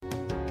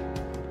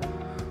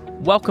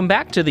Welcome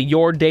back to the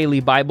Your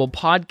Daily Bible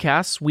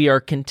Podcast. We are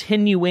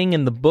continuing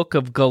in the book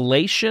of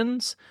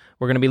Galatians.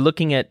 We're going to be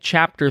looking at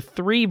chapter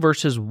 3,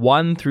 verses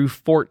 1 through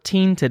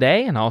 14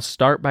 today, and I'll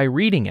start by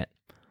reading it.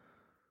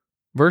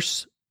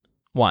 Verse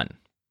 1.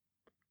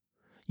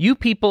 You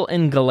people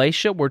in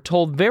Galatia were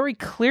told very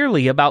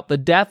clearly about the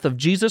death of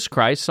Jesus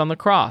Christ on the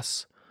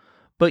cross,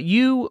 but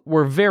you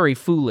were very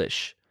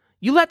foolish.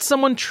 You let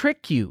someone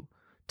trick you.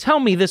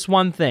 Tell me this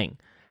one thing.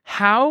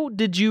 How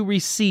did you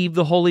receive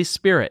the Holy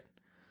Spirit?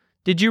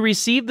 Did you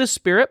receive the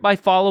Spirit by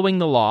following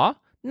the law?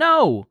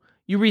 No,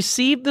 you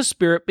received the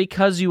Spirit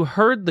because you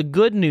heard the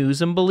good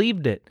news and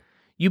believed it.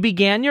 You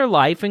began your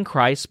life in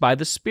Christ by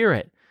the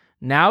Spirit.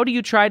 Now do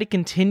you try to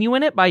continue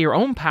in it by your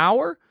own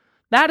power?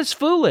 That is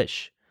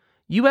foolish.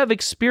 You have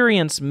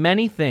experienced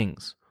many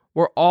things.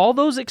 Were all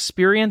those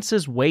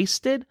experiences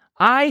wasted?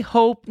 I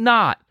hope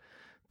not.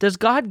 Does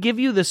God give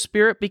you the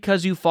Spirit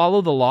because you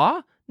follow the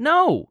law?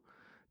 No.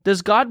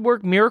 Does God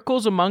work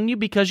miracles among you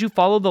because you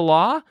follow the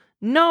law?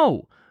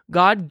 No.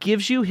 God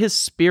gives you His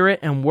Spirit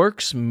and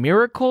works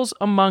miracles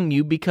among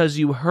you because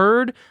you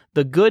heard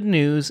the good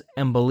news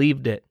and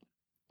believed it.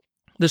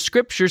 The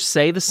Scriptures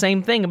say the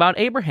same thing about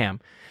Abraham.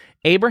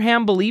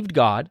 Abraham believed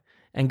God,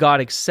 and God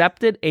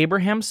accepted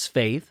Abraham's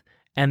faith,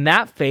 and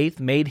that faith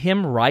made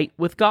him right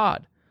with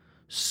God.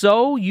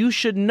 So you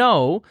should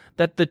know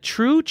that the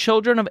true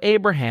children of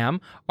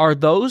Abraham are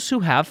those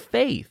who have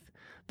faith.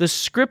 The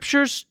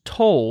Scriptures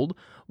told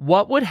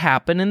what would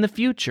happen in the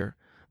future.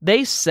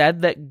 They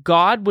said that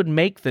God would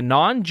make the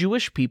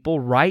non-Jewish people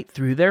right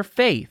through their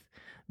faith.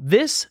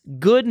 This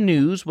good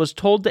news was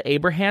told to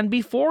Abraham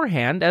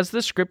beforehand, as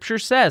the Scripture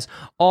says,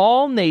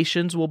 all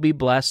nations will be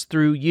blessed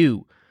through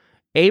you.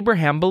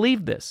 Abraham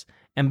believed this,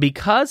 and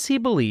because he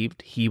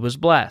believed, he was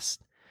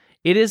blessed.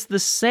 It is the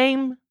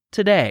same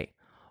today.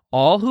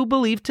 All who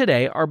believe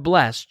today are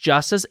blessed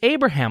just as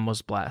Abraham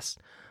was blessed.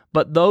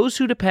 But those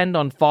who depend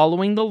on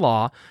following the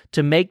law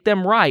to make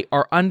them right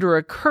are under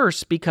a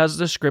curse because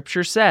the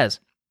Scripture says,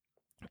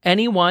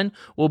 anyone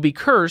will be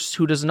cursed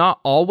who does not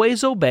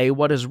always obey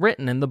what is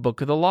written in the book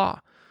of the law.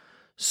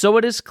 So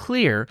it is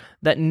clear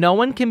that no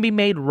one can be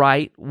made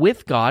right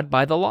with God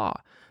by the law.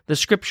 The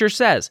Scripture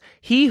says,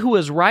 he who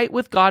is right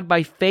with God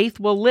by faith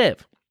will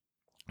live.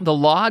 The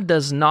law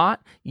does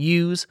not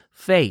use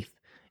faith.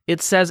 It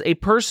says a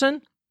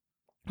person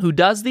who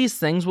does these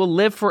things will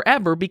live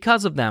forever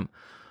because of them.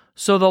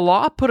 So the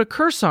law put a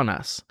curse on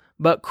us,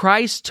 but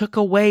Christ took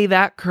away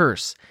that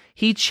curse.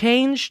 He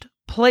changed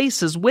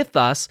places with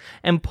us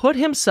and put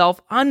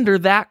himself under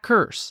that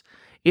curse.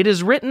 It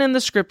is written in the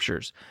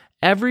Scriptures,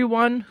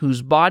 everyone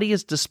whose body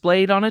is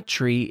displayed on a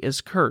tree is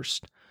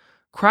cursed.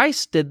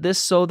 Christ did this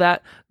so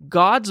that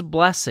God's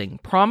blessing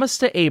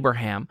promised to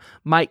Abraham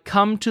might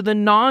come to the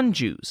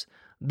non-Jews.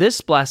 This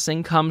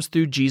blessing comes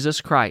through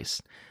Jesus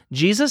Christ.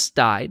 Jesus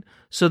died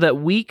so that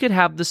we could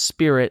have the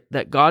Spirit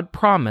that God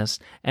promised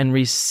and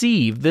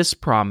receive this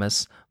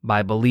promise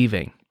by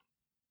believing.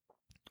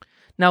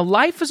 Now,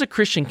 life as a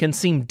Christian can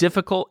seem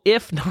difficult,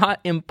 if not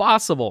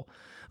impossible.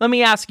 Let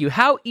me ask you,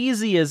 how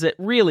easy is it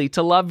really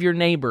to love your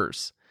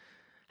neighbors?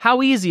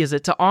 How easy is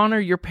it to honor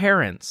your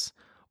parents,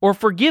 or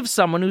forgive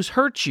someone who's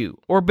hurt you,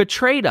 or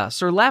betrayed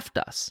us, or left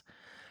us?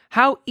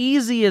 How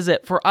easy is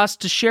it for us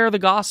to share the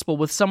gospel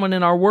with someone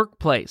in our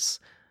workplace,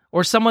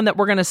 or someone that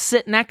we're going to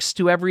sit next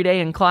to every day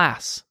in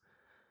class?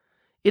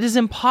 It is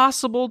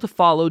impossible to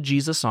follow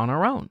Jesus on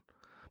our own.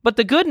 But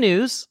the good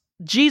news,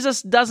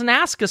 Jesus doesn't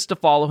ask us to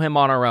follow him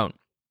on our own.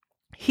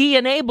 He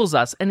enables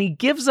us, and he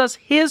gives us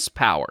his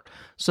power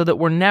so that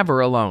we're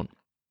never alone.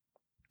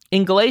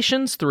 In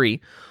Galatians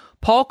 3,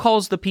 Paul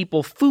calls the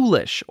people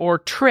foolish or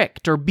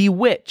tricked or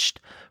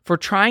bewitched for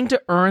trying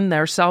to earn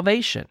their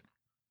salvation.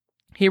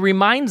 He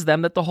reminds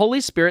them that the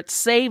Holy Spirit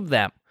saved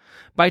them.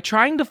 By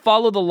trying to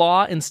follow the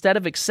law instead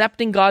of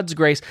accepting God's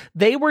grace,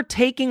 they were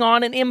taking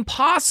on an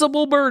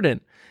impossible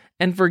burden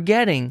and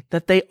forgetting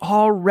that they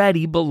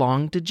already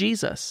belonged to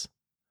Jesus.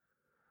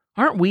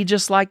 Aren't we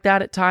just like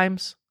that at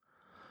times?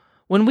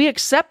 When we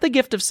accept the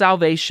gift of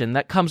salvation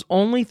that comes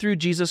only through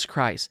Jesus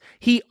Christ,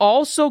 he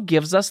also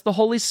gives us the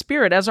Holy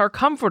Spirit as our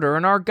comforter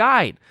and our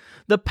guide.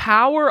 The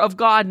power of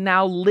God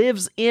now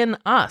lives in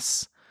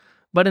us.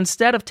 But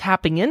instead of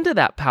tapping into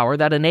that power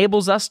that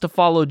enables us to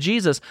follow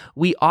Jesus,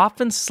 we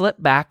often slip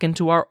back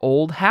into our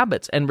old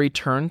habits and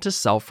return to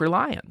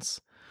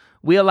self-reliance.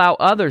 We allow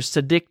others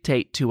to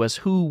dictate to us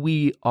who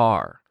we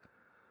are.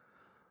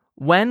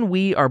 When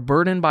we are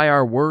burdened by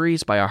our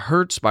worries, by our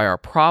hurts, by our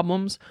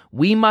problems,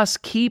 we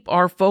must keep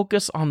our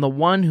focus on the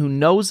one who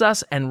knows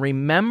us and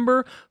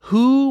remember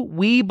who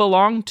we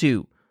belong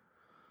to.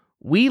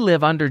 We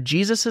live under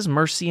Jesus'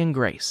 mercy and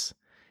grace.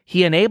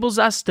 He enables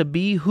us to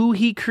be who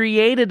he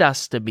created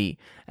us to be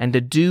and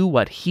to do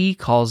what he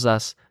calls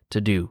us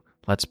to do.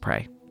 Let's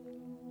pray.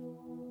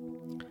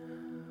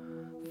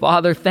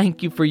 Father,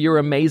 thank you for your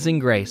amazing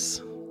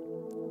grace.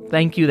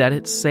 Thank you that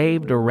it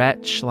saved a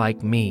wretch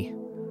like me.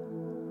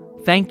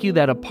 Thank you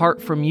that apart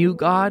from you,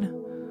 God,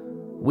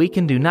 we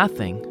can do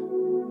nothing.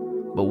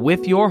 But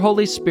with your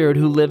Holy Spirit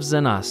who lives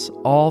in us,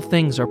 all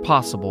things are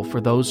possible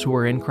for those who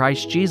are in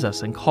Christ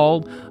Jesus and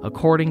called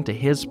according to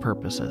His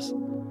purposes.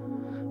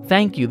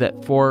 Thank you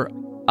that for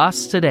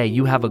us today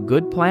you have a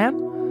good plan,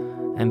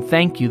 and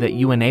thank you that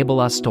you enable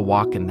us to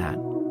walk in that.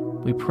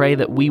 We pray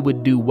that we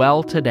would do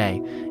well today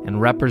in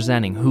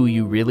representing who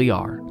you really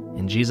are.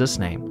 In Jesus'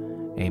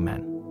 name,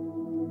 amen.